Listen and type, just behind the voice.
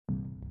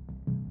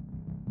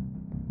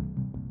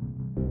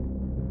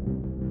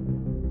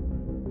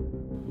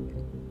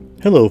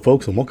Hello,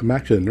 folks, and welcome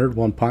back to the Nerd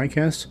One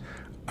podcast.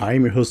 I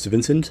am your host,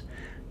 Vincent,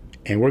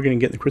 and we're going to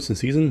get in the Christmas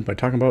season by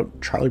talking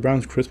about Charlie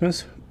Brown's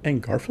Christmas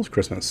and Garfield's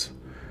Christmas.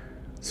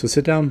 So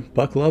sit down,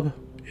 buckle up,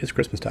 it's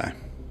Christmas time.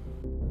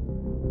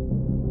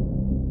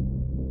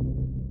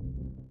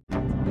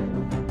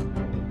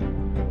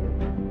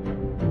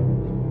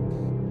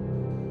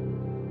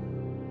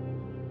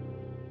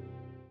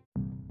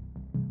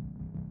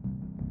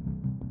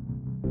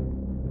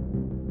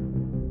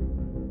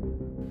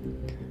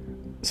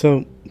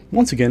 So,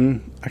 once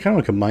again, I kind of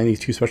want to combine these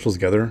two specials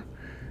together,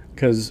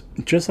 because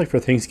just like for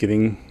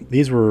Thanksgiving,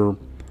 these were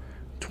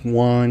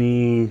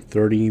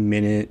 20-30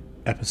 minute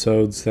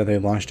episodes that they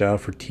launched out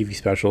for TV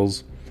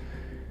specials,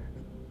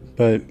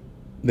 but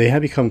they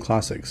have become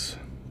classics.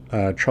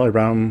 Charlie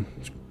Brown's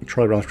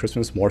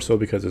Christmas more so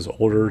because it's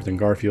older than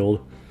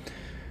Garfield,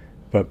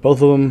 but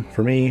both of them,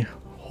 for me,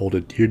 hold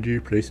a dear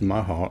place in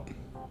my heart.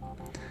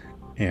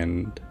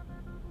 And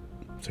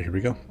so here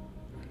we go.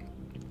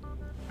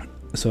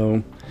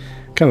 So,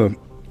 kind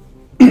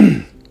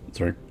of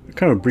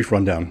a brief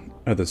rundown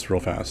of this real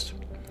fast.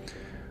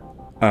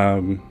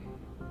 Garfield's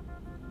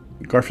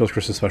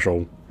Christmas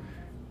special.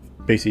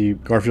 Basically,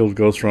 Garfield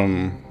goes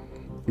from,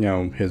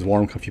 his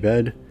warm, comfy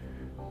bed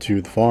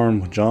to the farm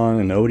with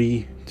John and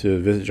Odie to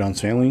visit John's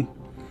family,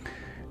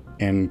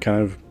 and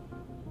kind of,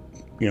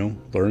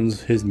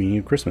 learns his meaning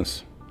of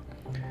Christmas.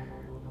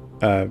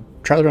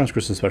 Charlie Brown's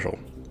Christmas special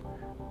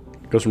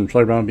goes from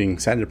Charlie Brown being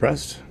sad and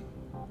depressed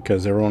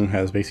because everyone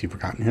has basically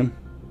forgotten him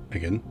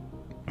again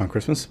on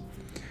Christmas,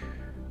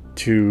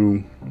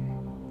 to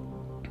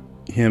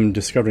him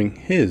discovering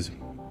his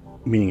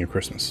meaning of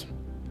Christmas.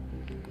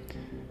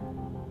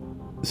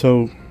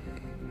 So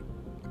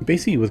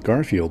basically with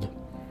Garfield,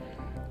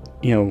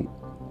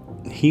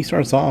 he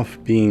starts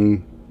off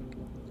being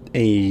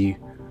he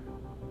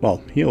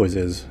always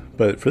is,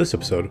 but for this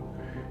episode,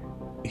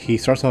 he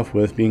starts off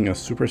with being a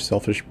super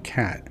selfish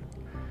cat,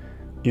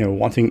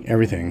 wanting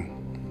everything.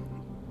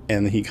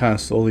 And he kind of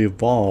slowly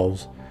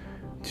evolves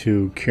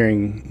to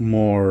caring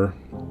more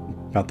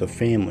about the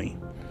family,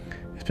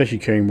 especially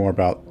caring more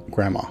about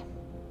Grandma.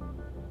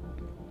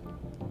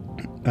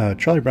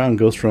 Charlie Brown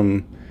goes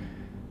from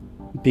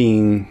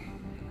being,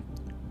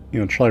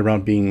 Charlie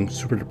Brown being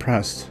super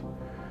depressed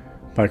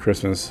by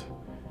Christmas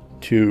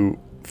to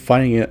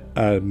finding it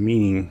a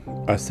meaning,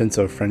 a sense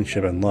of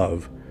friendship and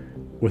love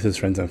with his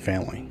friends and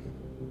family.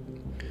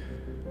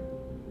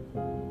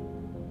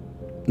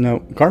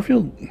 Now,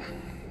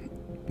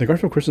 the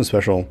Garfield Christmas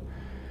special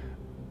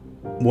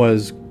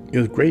was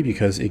great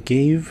because it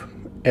gave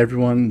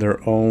everyone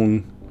their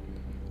own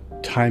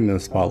time in the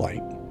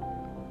spotlight.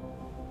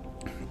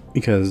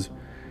 Because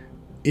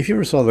if you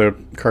ever saw the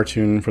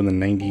cartoon from the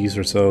 90s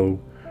or so,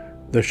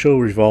 the show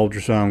revolved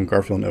around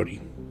Garfield and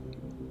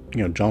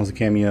Odie. John was a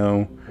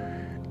cameo.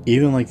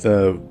 Even like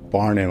the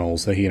barn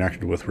animals that he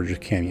interacted with were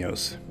just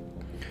cameos.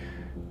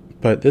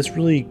 But this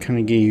really kind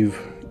of gave,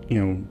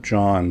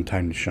 John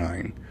time to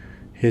shine.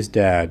 His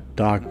dad,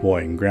 Dog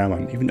Boy, and Grandma,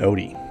 and even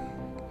Odie.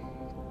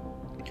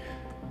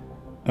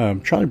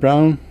 Charlie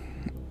Brown,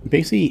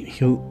 basically,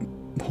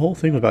 the whole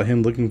thing about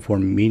him looking for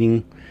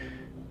meaning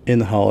in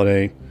the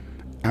holiday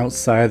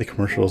outside the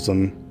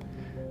commercialism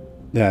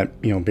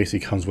that, basically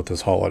comes with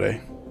this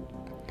holiday.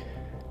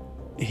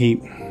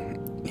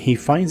 He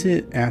finds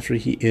it after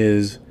he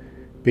is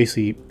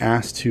basically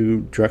asked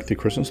to direct the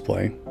Christmas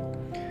play.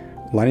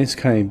 Linus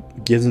kind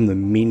of gives him the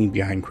meaning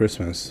behind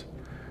Christmas,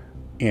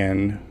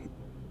 and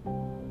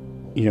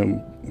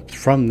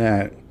from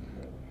that,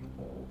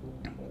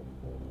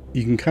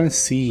 you can kind of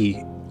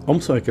see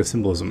almost like a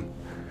symbolism.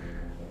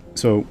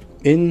 So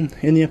in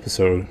the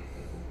episode,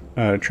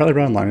 Charlie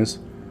Brown and Linus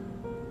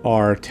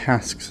are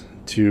tasked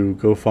to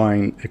go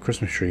find a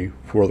Christmas tree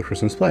for the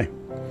Christmas play.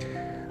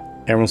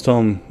 Everyone's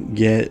telling them,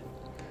 get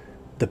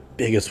the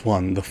biggest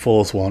one, the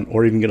fullest one,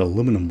 or even get an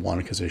aluminum one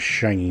because it's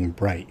shining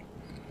bright.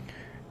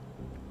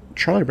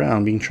 Charlie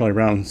Brown, being Charlie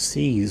Brown,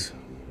 sees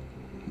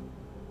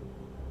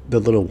the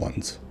little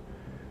ones,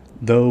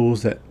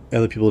 those that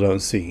other people don't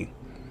see.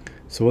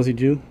 So what does he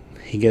do?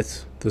 He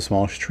gets the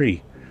smallest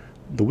tree,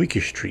 the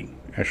weakest tree,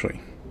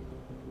 actually.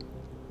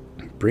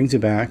 Brings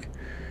it back,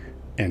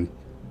 and,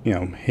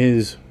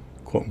 his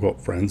quote-unquote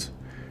friends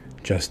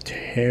just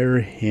tear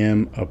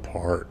him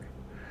apart.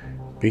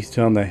 Based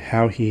on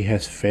how he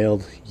has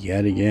failed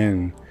yet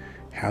again,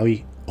 how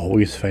he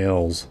always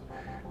fails.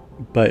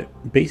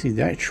 But basically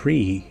that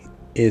tree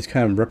is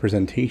kind of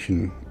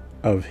representation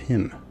of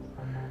him.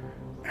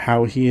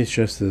 How he is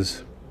just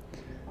this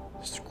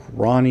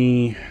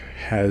scrawny,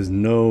 has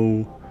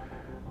no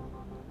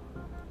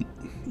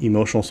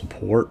emotional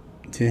support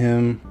to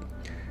him,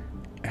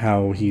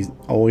 how he's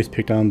always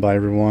picked on by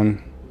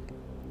everyone,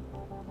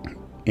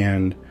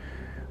 and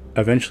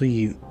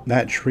eventually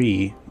that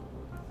tree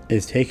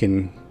is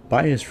taken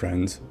by his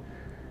friends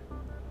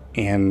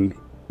and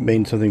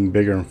made something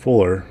bigger and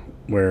fuller,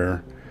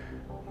 where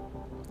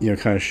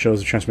kind of shows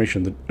the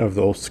transformation of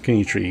the old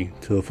skinny tree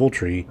to the full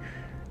tree,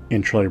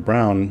 and Charlie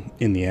Brown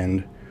in the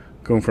end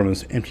going from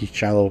this empty,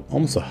 shallow,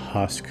 almost a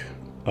husk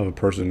of a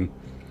person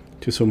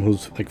to someone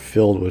who's like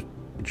filled with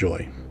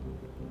joy.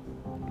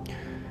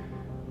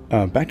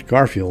 Back to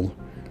Garfield.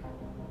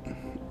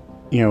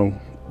 You know,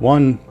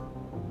 one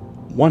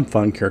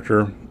fun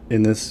character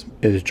in this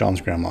is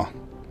John's grandma,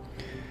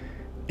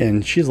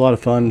 and she's a lot of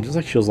fun, just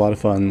like she was a lot of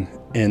fun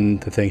in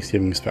the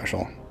Thanksgiving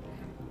special.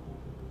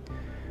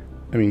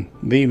 I mean,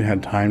 they even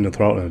had time to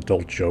throw out an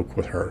adult joke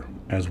with her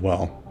as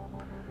well.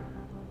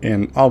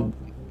 And I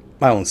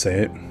won't say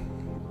it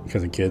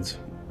because of kids,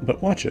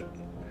 but watch it.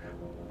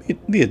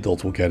 The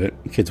adults will get it,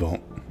 kids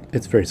won't.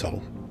 It's very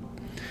subtle.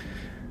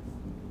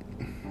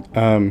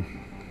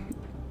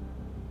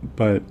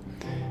 But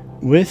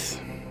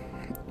with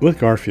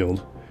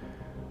Garfield,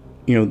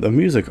 you know, the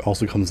music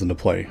also comes into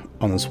play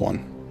on this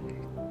one.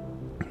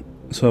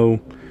 So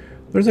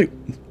there's like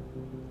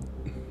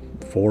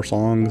 4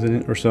 songs in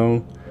it or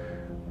so,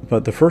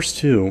 but the first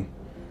 2,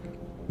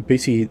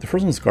 basically the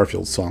first one's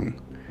Garfield's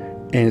song,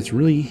 and it's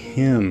really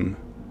him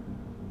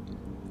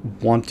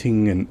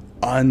wanting an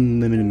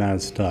unlimited amount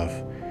of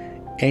stuff.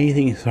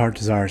 Anything his heart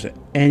desires at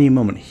any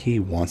moment, he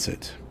wants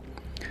it.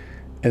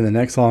 And the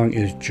next song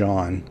is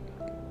John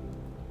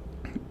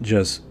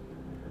just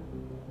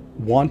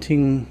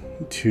wanting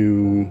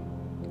to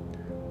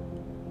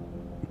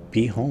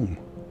be home,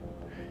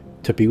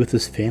 to be with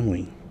his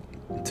family,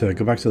 to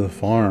go back to the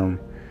farm,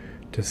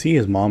 to see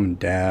his mom and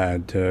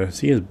dad, to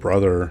see his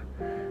brother,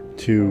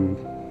 to,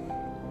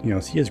 you know,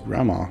 see his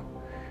grandma,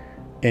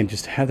 and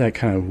just have that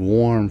kind of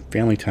warm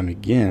family time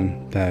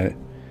again that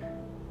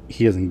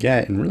he doesn't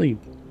get. And really,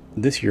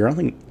 this year, I don't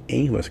think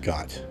any of us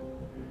got.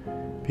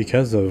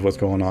 Because of what's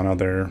going on out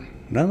there,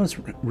 none of us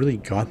really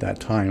got that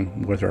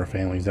time with our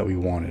families that we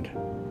wanted.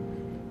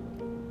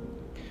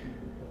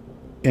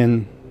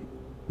 And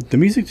the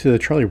music to the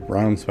Charlie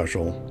Brown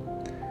special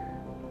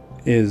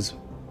is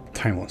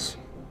timeless,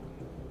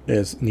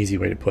 is an easy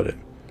way to put it.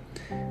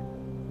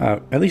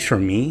 At least for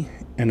me,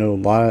 and a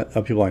lot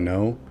of people I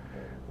know,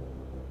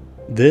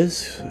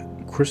 this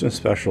Christmas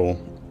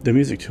special, the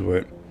music to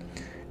it,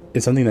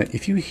 is something that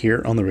if you hear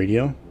it on the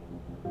radio,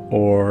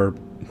 or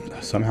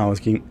somehow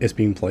it's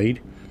being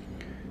played,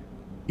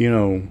 you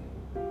know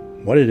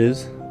what it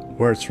is,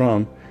 where it's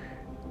from,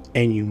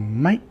 and you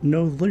might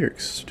know the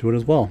lyrics to it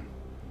as well.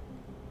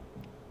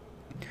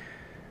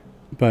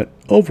 But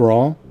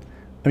overall,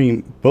 I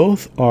mean,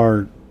 both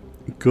are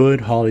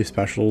good holiday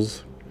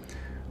specials.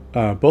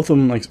 Both of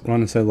them, like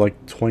Ron said,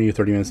 like 20 to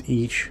 30 minutes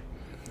each.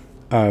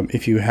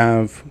 If you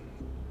have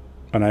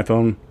an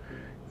iPhone,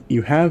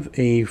 you have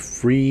a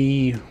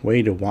free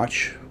way to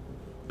watch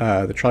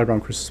the Charlie Brown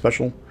Christmas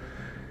special.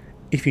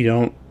 If you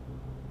don't,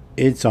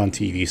 it's on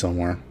TV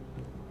somewhere.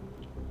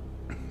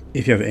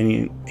 If you have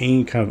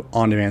any kind of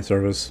on-demand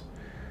service,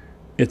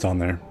 it's on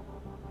there.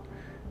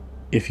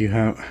 If you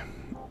have,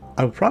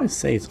 I would probably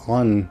say it's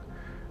on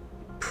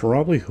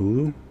probably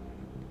Hulu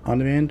on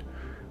demand,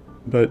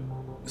 but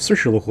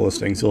search your local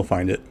listings, you'll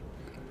find it.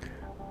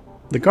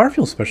 The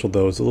Garfield special,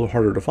 though, is a little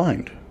harder to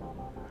find.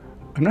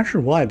 I'm not sure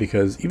why,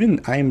 because even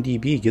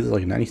IMDb gives it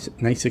like a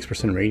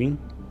 96% rating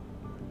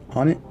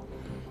on it.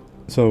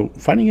 So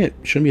finding it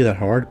shouldn't be that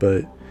hard,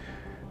 but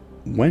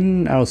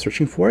when I was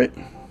searching for it,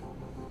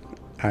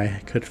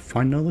 I could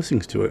find no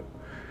listings to it.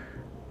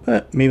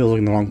 But maybe I was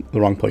looking in the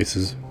wrong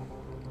places.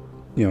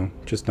 You know,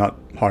 just not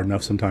hard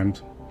enough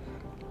sometimes.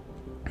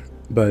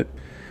 But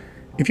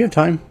if you have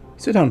time,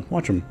 sit down,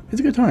 watch them. It's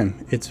a good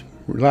time. It's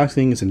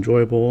relaxing, it's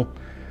enjoyable,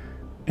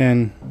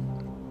 and,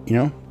 you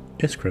know,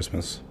 it's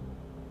Christmas.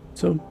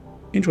 So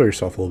enjoy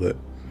yourself a little bit.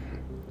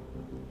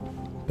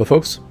 But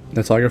folks,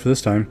 that's all I got for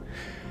this time.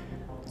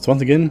 So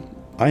once again,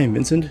 I am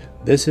Vincent.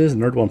 This is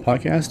Nerd One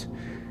Podcast.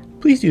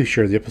 Please do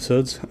share the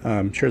episodes.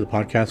 Share the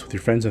podcast with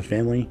your friends and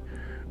family.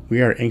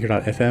 We are at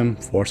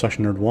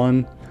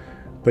anchor.fm/Nerd1.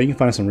 But you can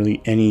find us on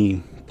really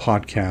any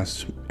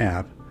podcast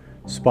app.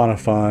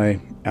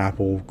 Spotify,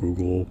 Apple,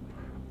 Google,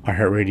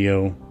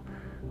 iHeartRadio.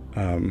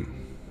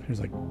 There's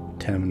like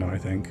 10 of them now, I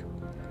think.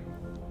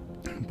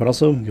 But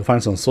also, you'll find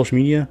us on social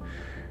media.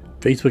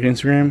 Facebook and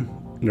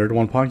Instagram, Nerd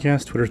One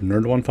Podcast. Twitter's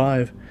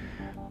Nerd15.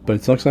 But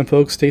until next time,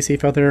 folks, stay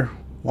safe out there.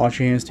 Wash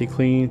your hands, stay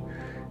clean,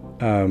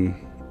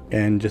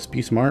 and just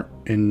be smart,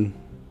 and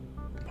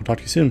I'll talk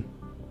to you soon.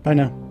 Bye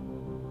now.